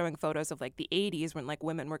were showing photos of, like, the 80s when, like,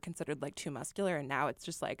 women were considered, like, too muscular. And now it's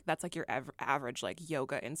just, like, that's, like, your average, like,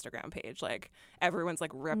 yoga Instagram page. Like, everyone's,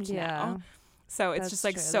 like, ripped now. So it's just,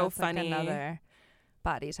 like, true. so that's funny. Like another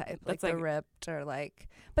body type, like the ripped or like,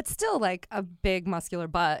 but still like a big muscular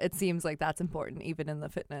butt. It seems like that's important even in the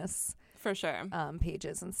fitness for sure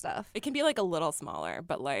pages and stuff. It can be like a little smaller,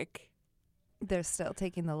 but like they're still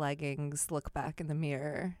taking the leggings, look back in the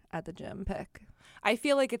mirror at the gym pic. I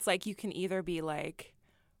feel like it's like you can either be like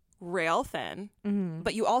rail thin,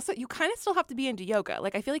 but you kind of still have to be into yoga.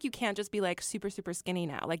 Like I feel like you can't just be like super skinny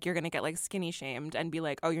now. Like you're gonna get like skinny shamed and be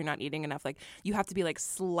like, oh, you're not eating enough. Like you have to be like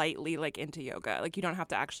slightly like into yoga. Like you don't have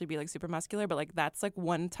to actually be like super muscular, but like that's like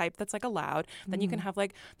one type that's like allowed. Then you can have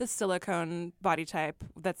like the silicone body type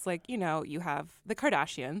that's like, you know, you have the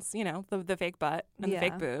Kardashians, you know, the fake butt and the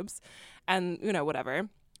fake boobs and, you know, whatever.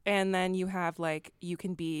 And then you have like, you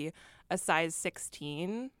can be a size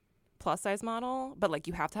 16 plus size model, but like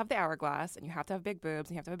you have to have the hourglass and you have to have big boobs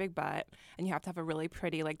and you have to have a big butt and you have to have a really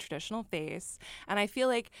pretty like traditional face. And I feel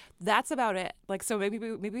like that's about it. Like, so maybe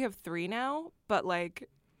we have 3 now, but like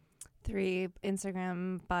 3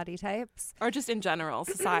 Instagram body types, or just in general,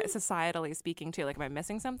 societally speaking too. Like, am I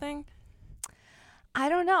missing something? I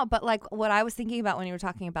don't know, but like what I was thinking about when you were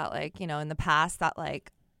talking about like, you know, in the past that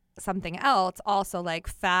like something else, also like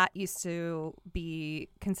fat used to be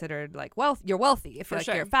considered like you're wealthy if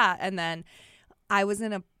you're fat. And then I was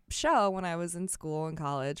in a show when I was in school and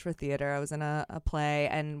college for theater. I was in a play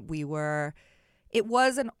and it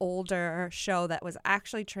was an older show that was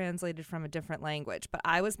actually translated from a different language, but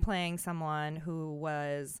I was playing someone who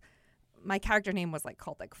was, my character name was like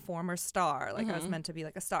called like former star, like I was meant to be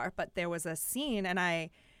like a star. But there was a scene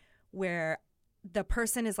where the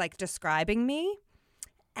person is like describing me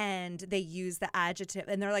and they use the adjective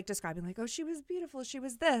and they're like describing like, oh, she was beautiful, she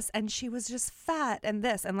was this, and she was just fat and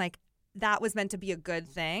this, and like that was meant to be a good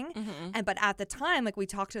thing. And but at the time, like we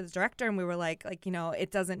talked to the director and we were like, you know,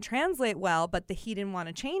 it doesn't translate well, but he didn't want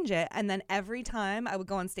to change it. And then every time I would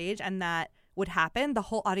go on stage and that would happen, the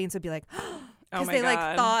whole audience would be like, because they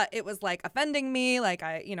like thought it was like offending me, like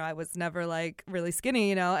I was never like really skinny,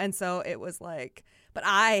 you know. And so it was like, but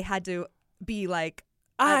I had to be like,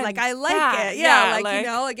 I like it. Yeah, like, you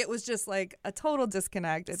know, like it was just like a total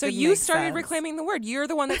disconnect. So you started reclaiming the word. You're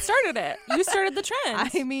the one that started it. You started the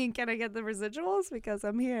trend. I mean, can I get the residuals? Because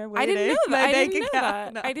I'm here waiting. I didn't know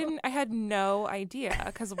that. No. I had no idea,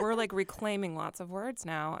 because we're like reclaiming lots of words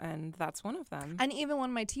now, and that's one of them. And even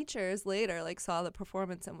when my teachers later like saw the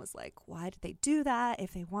performance and was like, why did they do that?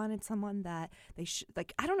 If they wanted someone that they should,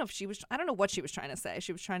 like, I don't know what she was trying to say.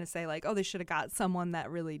 She was trying to say like, oh, they should have got someone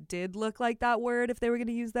that really did look like that word if they were going to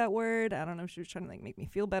to use that word. I don't know if she was trying to like make me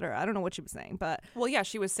feel better. I don't know what she was saying, but Well, yeah,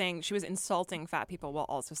 she was insulting fat people while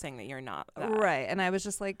also saying that you're not that. right. And I was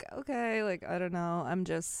just like, okay, like I don't know.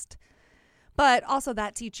 But also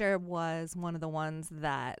that teacher was one of the ones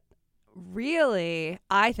that really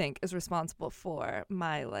I think is responsible for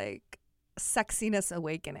my like sexiness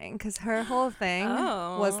awakening, because her whole thing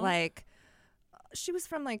was like, she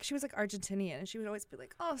was like Argentinian, and she would always be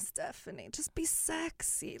like, oh, Stephanie, just be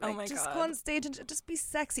sexy, like, oh my just God. go on stage and just be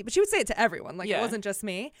sexy. But she would say it to everyone, like, Yeah. it wasn't just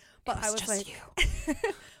me, but It was I was just like you.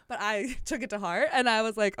 but I took it to heart, and I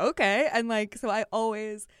was like, okay. And like, so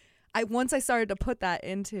once I started to put that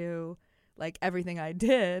into like everything I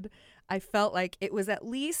did, I felt like it was at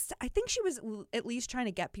least, I think she was at least trying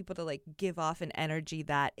to get people to like give off an energy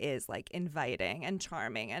that is like inviting and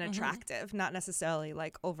charming and attractive, not necessarily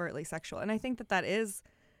like overtly sexual. And I think that is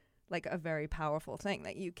like a very powerful thing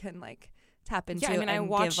that you can like tap into. Yeah, I mean, I and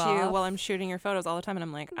watch give you off. while I'm shooting your photos all the time, and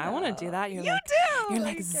I'm like, I want to do that. You like, do. You're Are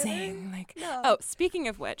like you zing. kidding? Like, No. oh, speaking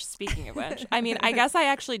of which, I mean, I guess I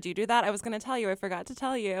actually do that. I was going to tell you, I forgot to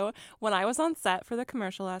tell you, when I was on set for the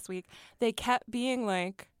commercial last week, they kept being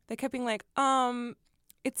like,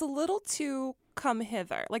 it's a little too come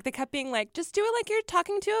hither. Like, they kept being like, just do it like you're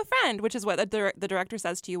talking to a friend, which is what the director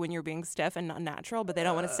says to you when you're being stiff and not natural, but they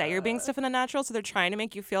don't want to say you're being stiff and unnatural, so they're trying to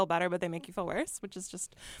make you feel better, but they make you feel worse, which is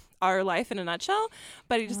just our life in a nutshell.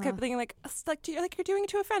 But he just kept thinking like you're doing it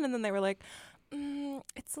to a friend, and then they were like,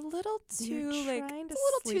 it's a little too You're like trying to it's a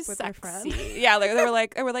little sleep too with your friend? sexy. Yeah, like they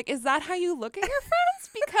were like, is that how you look at your friends?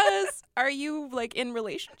 Because are you like in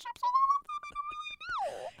relationships?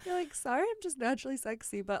 You're like, sorry, I'm just naturally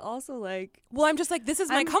sexy, but also like, Well, I'm just like, this is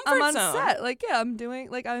my comfort I'm on zone. set. Like, yeah, I'm doing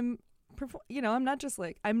like I'm not just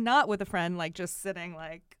like, I'm not with a friend like just sitting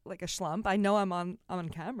like a schlump. I know I'm on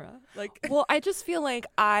camera. Like, Well, I just feel like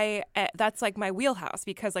that's like my wheelhouse,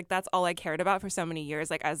 because like that's all I cared about for so many years,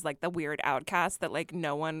 like as like the weird outcast that like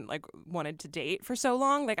no one like wanted to date for so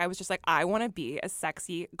long. Like I was just like, I want to be a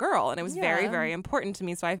sexy girl, and it was very, Yeah. very important to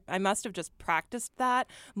me. So I must have just practiced that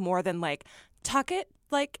more than like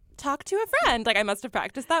talk to a friend. Like I must have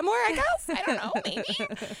practiced that more, I guess. I don't know, maybe.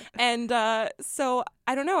 And so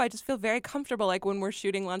I don't know. I just feel very comfortable. Like when we're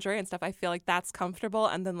shooting lingerie and stuff, I feel like that's comfortable.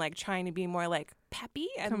 And then like trying to be more like peppy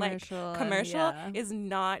and Commercial, commercial yeah. is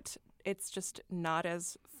not. It's just not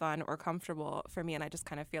as fun or comfortable for me. And I just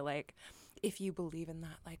kind of feel like, if you believe in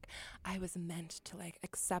that, like I was meant to like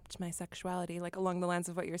accept my sexuality, like along the lines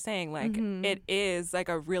of what you're saying, like it is like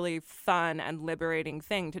a really fun and liberating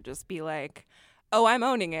thing to just be like, oh, I'm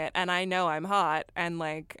owning it, and I know I'm hot, and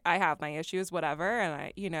like I have my issues, whatever,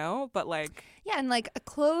 and but like, yeah, and like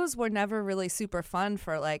clothes were never really super fun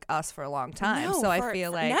for like us for a long time. So I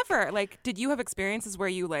feel like never. Like, did you have experiences where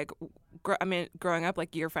you like, growing up,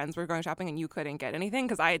 like your friends were going shopping and you couldn't get anything?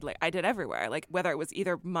 Because I did everywhere, like whether it was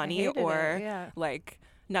either money hated or it, yeah. like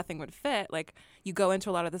nothing would fit. Like you go into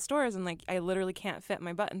a lot of the stores and like I literally can't fit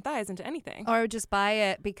my butt and thighs into anything. Or I would just buy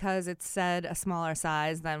it because it said a smaller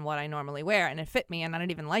size than what I normally wear, and it fit me, and I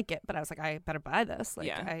didn't even like it, but I was like, I better buy this. Like,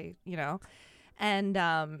 Yeah. And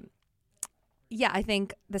yeah, I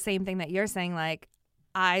think the same thing that you're saying, like,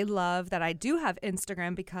 I love that I do have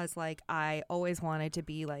Instagram, because like I always wanted to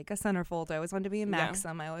be like a centerfold. I always wanted to be a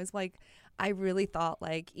Maxim. I really thought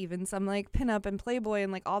like even some like pinup and Playboy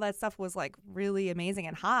and like all that stuff was like really amazing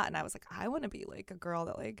and hot. And I was like, I want to be like a girl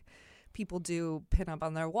that like people do pinup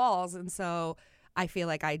on their walls. And so I feel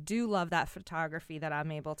like I do love that photography that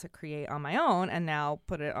I'm able to create on my own and now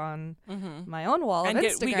put it on my own wall of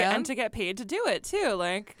Instagram. And to get paid to do it too.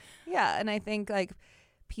 Like, yeah. And I think like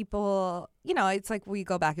people, it's like we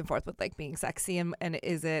go back and forth with like being sexy and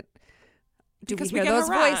is it, do because we we hear get those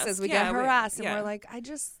harassed. voices? We Yeah, get harassed and yeah. we're like,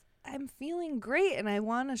 I'm feeling great and I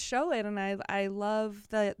want to show it, and I love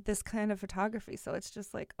this kind of photography. So it's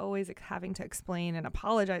just like always having to explain and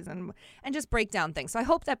apologize and just break down things. So I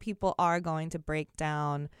hope that people are going to break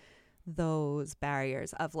down those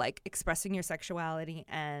barriers of like expressing your sexuality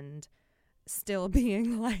and still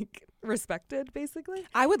being like respected, basically.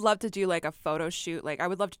 I would love to do like a photo shoot. Like I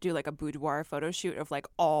would love to do like a boudoir photo shoot of like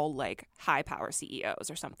all like high power CEOs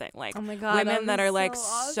or something. Like Oh my God, women that that'd be are like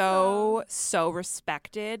so so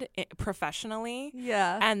respected professionally.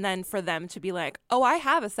 Yeah. And then for them to be like, oh, I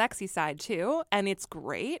have a sexy side too, and it's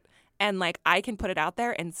great. And like I can put it out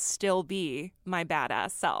there and still be my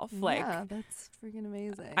badass self. Like yeah, that's freaking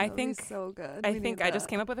amazing. I That'd be think so good. I We think need I just that.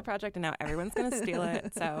 came up with a project and now everyone's gonna steal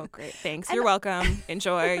it. So great. Thanks. You're welcome.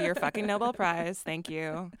 Enjoy your fucking Nobel Prize. Thank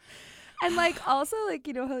you. And like also like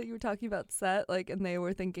how you were talking about set, like, and they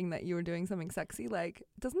were thinking that you were doing something sexy, like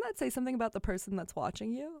doesn't that say something about the person that's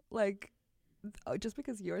watching you? Like just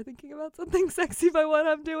because you're thinking about something sexy by what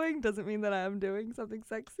I'm doing doesn't mean that I'm doing something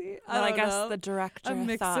sexy. Well, I guess know. the director A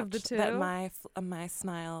mix thought of the two. that my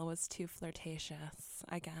smile was too flirtatious.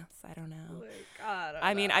 I guess I don't know.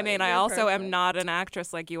 I mean, I also am not an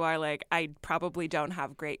actress like you are. Like, I probably don't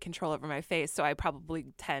have great control over my face, so I probably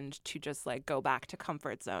tend to just like go back to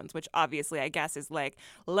comfort zones, which obviously I guess is like,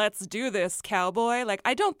 let's do this, cowboy. Like,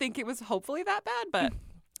 I don't think it was hopefully that bad, but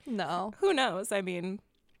No. who knows? I mean,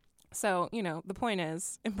 so, you know, the point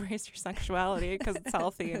is embrace your sexuality because it's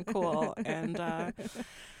healthy and cool. And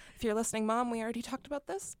if you're listening, Mom, we already talked about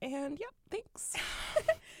this. And yeah, thanks.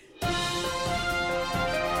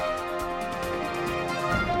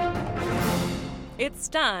 It's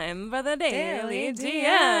time for the Daily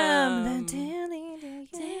DM. The Daily DM.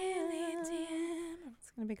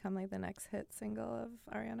 It's going to become like the next hit single of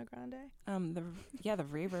Ariana Grande. The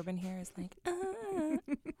reverb in here is like, woo.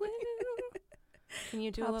 Can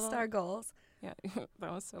you do a Pop little star goals. Yeah,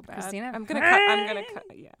 that was so bad. Christina? I'm gonna cut.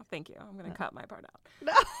 Yeah, thank you. I'm gonna cut my part out.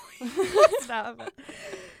 No. Stop it.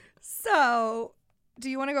 So, do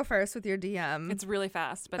you want to go first with your DM? It's really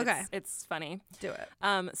fast, but Okay. it's funny. Do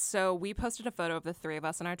it. So we posted a photo of the three of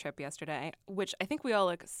us on our trip yesterday, which I think we all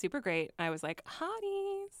look super great. I was like,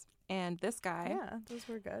 hotties. And this guy, Yeah, those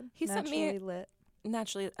were good. He sent me- Naturally lit.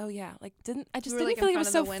 naturally, I just We were, didn't like, feel in like it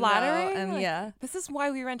was front so of the window, flattering. and Like, yeah. this is why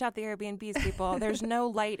we rent out the Airbnbs, people. There's no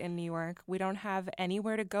light in New York. We don't have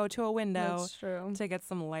anywhere to go to a window That's true. to get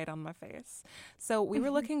some light on my face. So we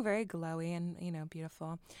were looking very glowy and,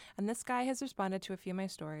 beautiful. And this guy has responded to a few of my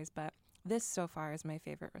stories, but this so far is my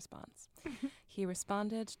favorite response. He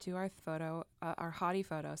responded to our photo, our hottie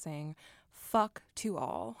photo, saying, "Fuck to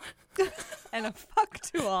all." And a fuck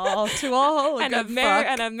to all. To all. and a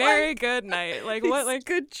merry good night. Like what? Like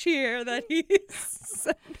good cheer that he's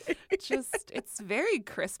sending. it's very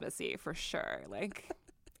Christmassy for sure. Like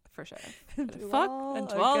for sure. To Fuck all and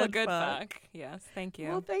to a all a good good fuck. fuck. Yes, thank you.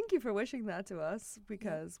 Well, thank you for wishing that to us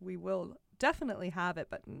because we will definitely have it,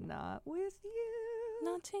 but not with you.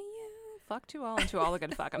 Not to you. Fuck to all and to all a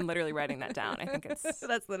good fuck. I'm literally writing that down. I think it's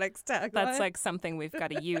That's the next tagline. that's like something we've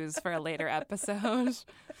got to use for a later episode.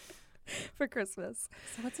 for Christmas.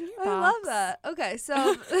 So what's in your I box? love that. Okay, so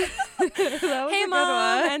that was Hey a good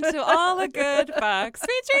Mom, one. and to all a good fuck.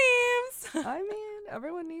 Sweet dreams. I mean,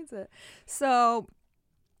 everyone needs it. So,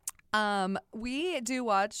 we do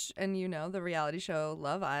watch, and the reality show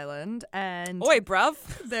Love Island, and Oi, bruv.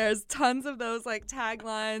 there's tons of those like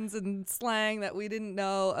taglines and slang that we didn't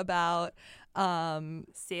know about.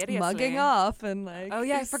 Seriously. Mugging off and like, Oh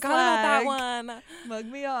yeah, I forgot about that slag, one. Mug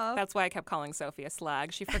me off. That's why I kept calling Sophie a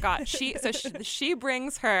slag. She forgot. She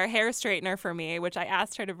brings her hair straightener for me, which I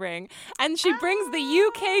asked her to bring, and she brings the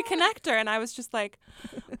UK connector, and I was just like,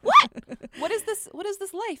 "What? What is this? What is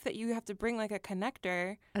this life that you have to bring like a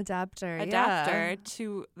connector adapter adapter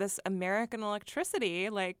to this American electricity?"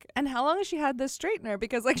 Like, And how long has she had this straightener?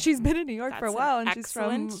 Because like she's been in New York for a that's while an and she's from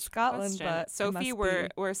excellent Scotland. question. But it Sophie,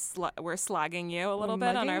 must we're slagging you a little We're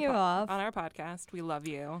bit on mugging you off. on our podcast. We love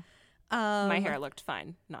you. be, My hair looked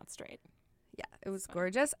fine, not straight. Yeah, it was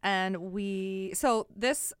gorgeous. And so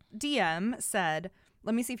this DM said,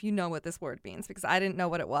 let me see if you know what this word means, because I didn't know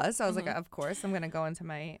what it was. So I was like, of course, I'm going to go into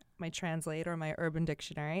my Translate or my Urban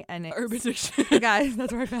Dictionary. And it's, Urban Dictionary. guys,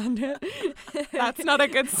 that's where I found it. That's not a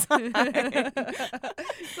good sign. So I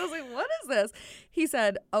was like, what is this? He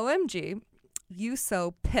said, OMG, you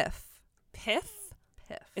so piff. Piff?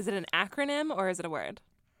 Piff. Is it an acronym or is it a word?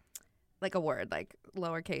 Like a word, like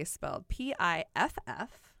lowercase spelled PIFF.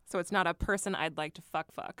 So it's not a person I'd like to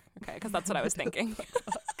fuck. Okay, because that's what I was thinking.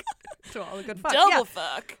 To all the good fuck. Double Yeah.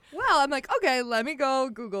 fuck. Well, I'm like, okay, let me go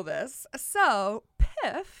Google this. So,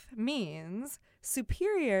 piff means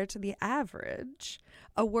superior to the average,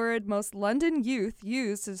 a word most London youth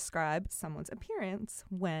use to describe someone's appearance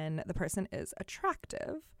when the person is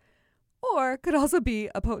attractive, or could also be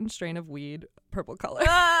a potent strain of weed, purple color.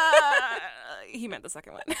 He meant the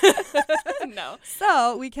second one. No.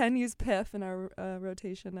 So, we can use piff in our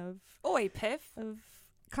rotation of Oi, piff.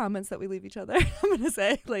 comments that we leave each other. I'm going to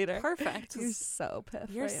say later. Perfect. You're so piff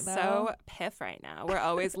You're right now. so piff right now. We're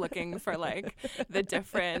always looking for like the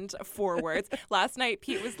different forewords. Last night,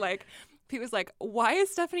 Pete was like, why is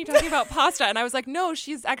Stephanie talking about pasta? And I was like, no,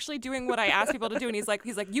 she's actually doing what I asked people to do. And he's like,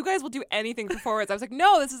 you guys will do anything for forwards. I was like,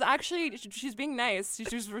 no, this is actually, she's being nice.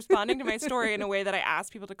 She's responding to my story in a way that I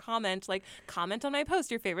asked people to comment, like, comment on my post,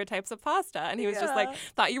 your favorite types of pasta. And he was just like,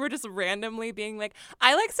 thought you were just randomly being like,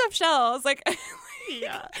 I like soft shells. Like,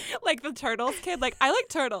 yeah, like the turtles kid. Like, I like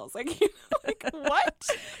turtles. Like, like what?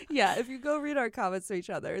 Yeah, if you go read our comments to each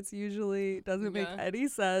other, it's usually doesn't make any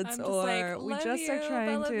sense, I'm just or like, we love just are you,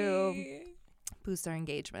 trying to Bellaby. boost our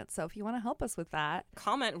engagement. So if you want to help us with that,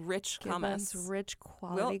 comment rich give comments. us rich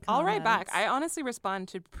quality I'll write back. comments. I honestly respond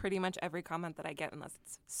to pretty much every comment that I get unless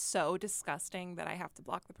it's so disgusting that I have to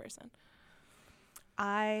block the person.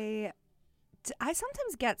 I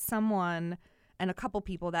sometimes get someone and a couple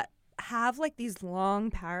people that have like these long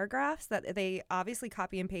paragraphs that they obviously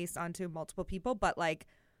copy and paste onto multiple people, but like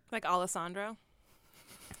Alessandro.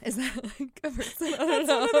 is that like a person? That's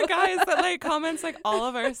one of the guys that like comments like all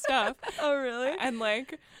of our stuff. Oh, really? And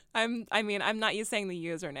like I'm not saying the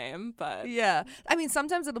username, but Yeah. I mean,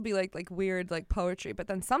 sometimes it'll be like weird like poetry, but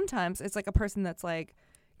then sometimes it's like a person that's like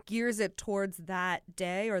gears it towards that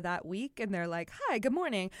day or that week, and they're like, "Hi, good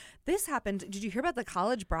morning. This happened. Did you hear about the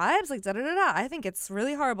college bribes? Like da da da da. I think it's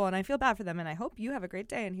really horrible, and I feel bad for them. And I hope you have a great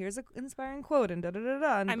day. And here's an inspiring quote. And da da da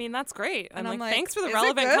da." I mean, that's great. and I'm like, thanks for the "Is it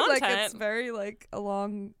relevant good?" content. Like it's very like a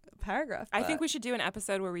long paragraph. I think we should do an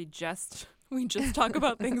episode where we just talk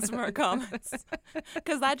about things from our comments,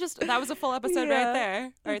 because that was a full episode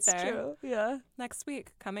right there. True. Yeah. Next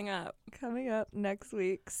week coming up next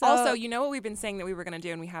week. So also, you know what we've been saying that we were going to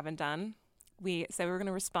do and we haven't done? We said we were going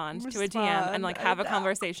to respond to a DM and like have a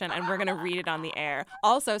conversation, and we're going to read it on the air.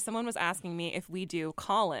 Also, someone was asking me if we do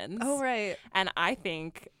call-ins. Oh, right. And I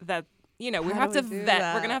think that, we How have do to we do vet.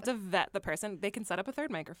 that? We're going to have to vet the person. They can set up a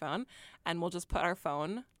third microphone, and we'll just put our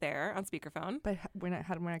phone there on speakerphone. But we're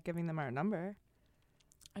not giving them our number.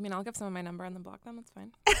 I mean, I'll give someone my number and then block them. That's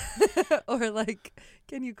fine. Or like,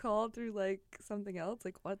 can you call through like something else,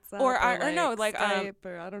 like WhatsApp, or no, like Skype,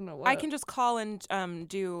 or I don't know what. I can just call and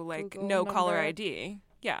do like Google no caller number. ID.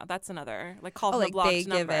 Yeah, that's another like call Oh, from a like blocked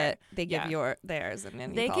number. they give theirs, and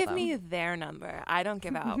then you They call give them. me their number. I don't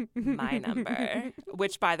give out my number.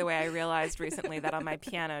 Which, by the way, I realized recently that on my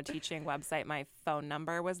piano teaching website, my phone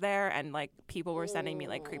number was there, and like people were sending me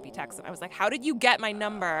like creepy texts, and I was like, "How did you get my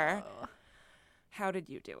number? How did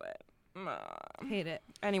you do it?" Hate it.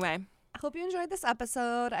 Anyway, I hope you enjoyed this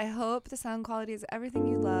episode. I hope the sound quality is everything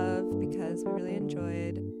you love, because we really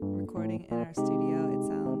enjoyed recording in our studio. It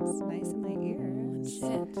sounds nice in my ears.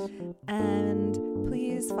 shit. And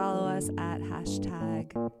please follow us at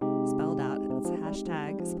hashtag spelled out. It's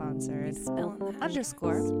hashtag sponsored Spelling the hashtag.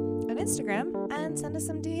 underscore on Instagram, and send us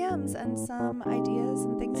some DMs and some ideas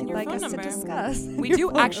and things And you'd your like phone us number. to discuss. We Your do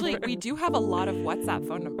phone actually, number. we do have a lot of WhatsApp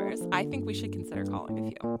phone numbers. I think we should consider calling a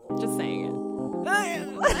few. Just saying it.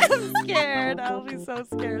 I'm scared. I'll be so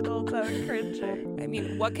scared the whole time, cringing. I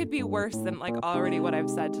mean, what could be worse than like already what I've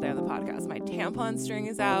said today on the podcast? My tampon string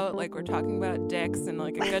is out. Like, we're talking about dicks and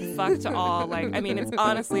like a good fuck to all. Like, I mean, it's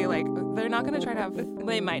honestly like they're not gonna try to have.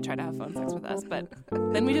 They might try to have phone sex with us, but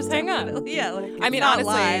then we just hang up. Yeah, like I mean, it's not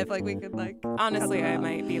honestly- live. Like we could like. Honestly, cut I them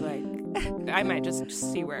out. might be like, I might just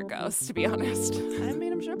see where it goes. To be honest. I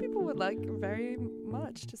mean, I'm sure people would like very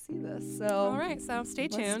much to see this. So All right, so stay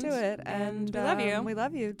tuned. let's do it. And we love you. We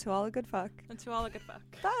love you. To all a good fuck. And to all a good fuck.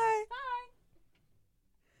 Bye.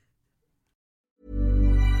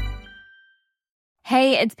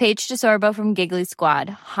 Hey, it's Paige DeSorbo from Giggly Squad.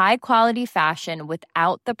 High quality fashion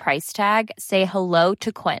without the price tag. Say hello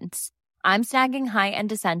to Quince. I'm snagging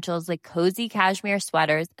high-end essentials like cozy cashmere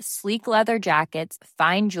sweaters, sleek leather jackets,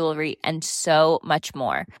 fine jewelry, and so much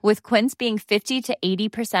more. With Quince being 50 to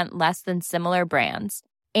 80% less than similar brands.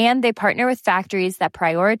 And they partner with factories that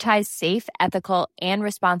prioritize safe, ethical, and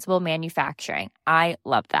responsible manufacturing. I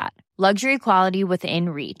love that. Luxury quality within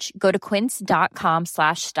reach. Go to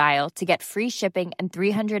quince.com/style to get free shipping and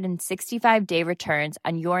 365-day returns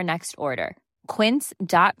on your next order.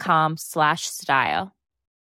 Quince.com/style.